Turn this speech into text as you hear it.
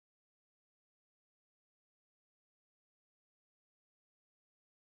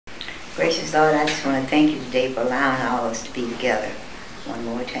Gracious Lord, I just want to thank you today for allowing all of us to be together one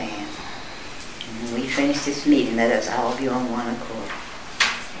more time. And when we finish this meeting, let us all be on one accord.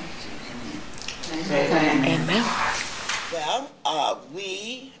 Amen. Amen. Well,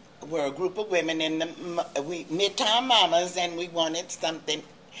 we were a group of women in the Midtown Mamas, and we wanted something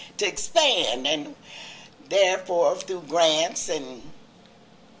to expand, and therefore through grants and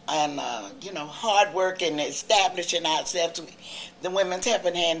hard work and establishing ourselves, the Women's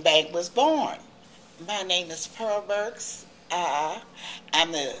Helping Hand Bank was born. My name is Pearl Burks.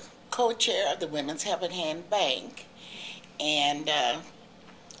 I'm the co-chair of the Women's Helping Hand Bank, and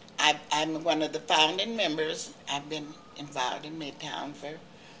I'm one of the founding members. I've been involved in Midtown for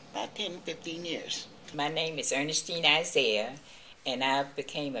about 10, 15 years. My name is Ernestine Isaiah, and I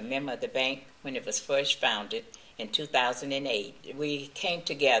became a member of the bank when it was first founded in 2008. We came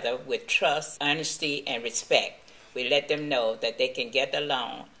together with trust, honesty, and respect. We let them know that they can get a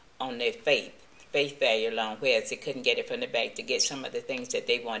loan on their faith value loan, whereas they couldn't get it from the bank, to get some of the things that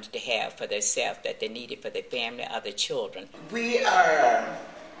they wanted to have for themselves, that they needed for their family or their children. We are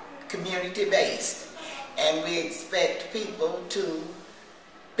community-based, and we expect people to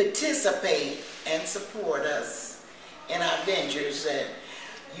participate and support us in our ventures.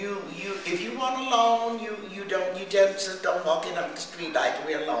 If you want a loan, you just don't walk in up the street like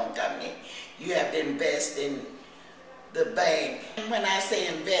we're a loan company. You have to invest in the bank. And when I say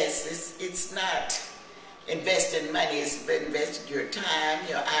invest, it's not investing money, it's investing your time,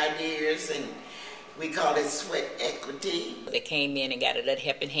 your ideas, and we call it sweat equity. They came in and got a little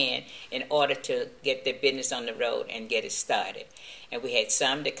helping hand in order to get their business on the road and get it started. And we had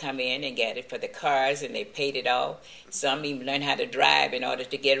some that come in and got it for the cars, and they paid it off. Some even learned how to drive in order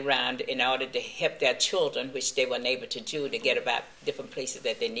to get around, in order to help their children, which they weren't able to do, to get about different places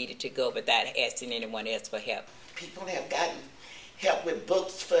that they needed to go without asking anyone else for help. People have gotten help with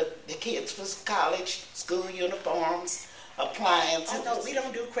books for the kids for college, school uniforms, appliances. Oh, no, we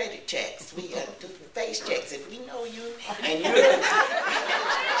don't do credit checks. We do face checks. If we know you and if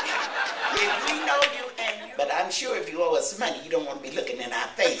we know you and you, but I'm sure if you owe us money, you don't want to be looking in our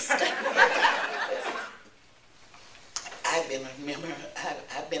face. I've been a member.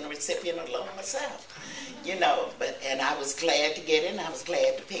 I've been a recipient of a loan myself, and I was glad to get it, and I was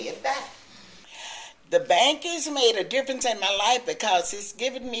glad to pay it back. The bank has made a difference in my life because it's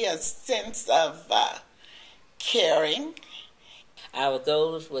given me a sense of caring. Our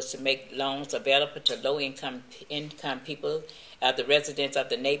goal was to make loans available to low-income people, the residents of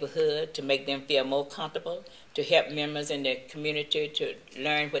the neighborhood, to make them feel more comfortable, to help members in the community to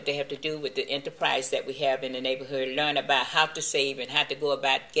learn what they have to do with the enterprise that we have in the neighborhood, learn about how to save and how to go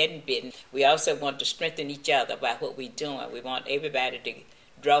about getting business. We also want to strengthen each other by what we're doing. We want everybody to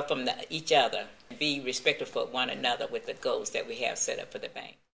draw from each other, be respectful for one another with the goals that we have set up for the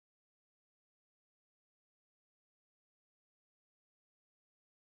bank.